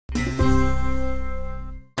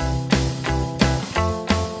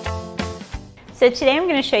So today I'm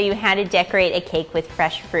going to show you how to decorate a cake with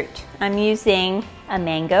fresh fruit. I'm using a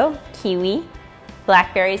mango, kiwi,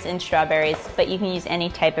 blackberries, and strawberries, but you can use any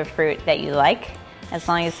type of fruit that you like as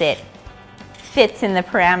long as it fits in the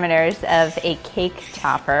parameters of a cake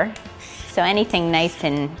topper. So anything nice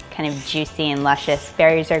and kind of juicy and luscious.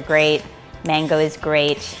 Berries are great, mango is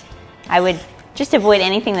great. I would just avoid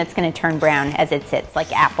anything that's going to turn brown as it sits,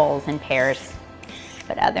 like apples and pears.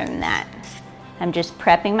 But other than that, I'm just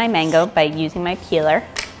prepping my mango by using my peeler,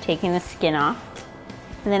 taking the skin off.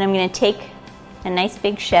 And then I'm going to take a nice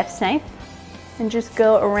big chef's knife and just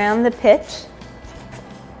go around the pitch.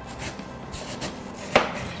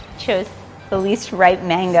 Chose the least ripe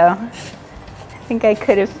mango I think I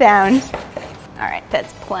could have found. All right,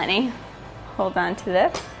 that's plenty. Hold on to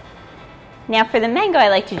this. Now for the mango, I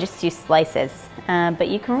like to just do slices, but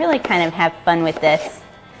you can really kind of have fun with this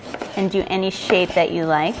and do any shape that you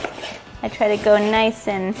like. I try to go nice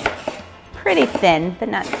and pretty thin, but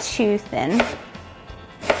not too thin.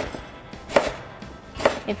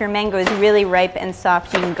 If your mango is really ripe and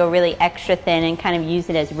soft, you can go really extra thin and kind of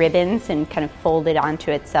use it as ribbons and kind of fold it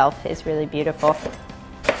onto itself. Is really beautiful.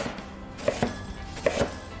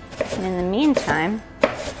 And in the meantime,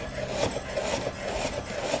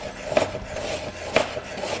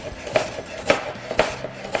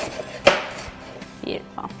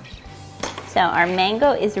 beautiful. So our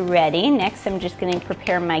mango is ready. Next, I'm just going to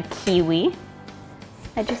prepare my kiwi.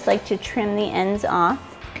 I just like to trim the ends off.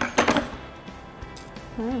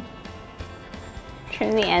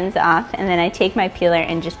 Trim the ends off, and then I take my peeler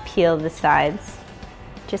and just peel the sides,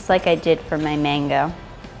 just like I did for my mango.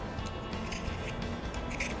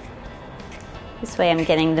 This way I'm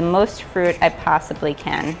getting the most fruit I possibly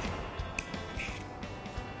can.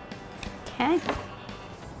 Okay.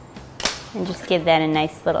 And just give that a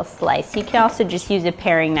nice little slice. You can also just use a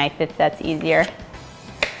paring knife if that's easier.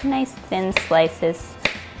 Nice thin slices.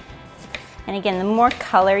 And again, the more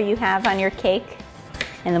color you have on your cake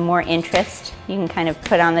and the more interest you can kind of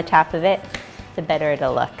put on the top of it, the better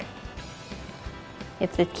it'll look.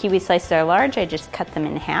 If the kiwi slices are large, I just cut them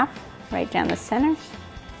in half, right down the center.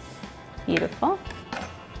 Beautiful.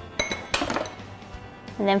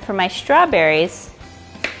 And then for my strawberries,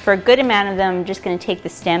 for a good amount of them, I'm just going to take the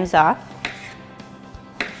stems off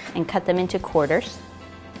and cut them into quarters.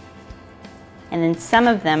 And then some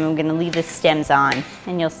of them I'm going to leave the stems on,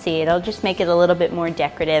 and you'll see it'll just make it a little bit more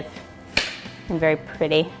decorative and very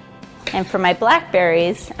pretty. And for my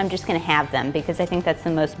blackberries, I'm just going to have them because I think that's the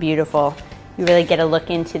most beautiful. You really get a look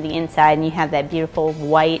into the inside and you have that beautiful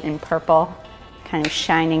white and purple kind of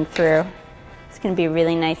shining through. It's going to be a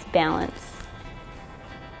really nice balance.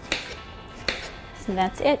 So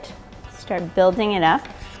that's it. Start building it up.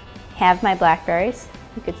 Have my blackberries.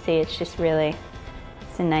 You could see it's just really,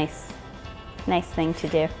 it's a nice thing to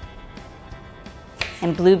do.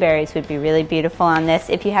 And blueberries would be really beautiful on this.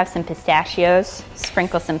 If you have some pistachios,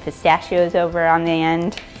 sprinkle some pistachios over on the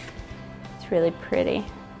end. It's really pretty.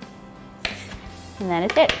 And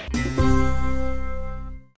that is it.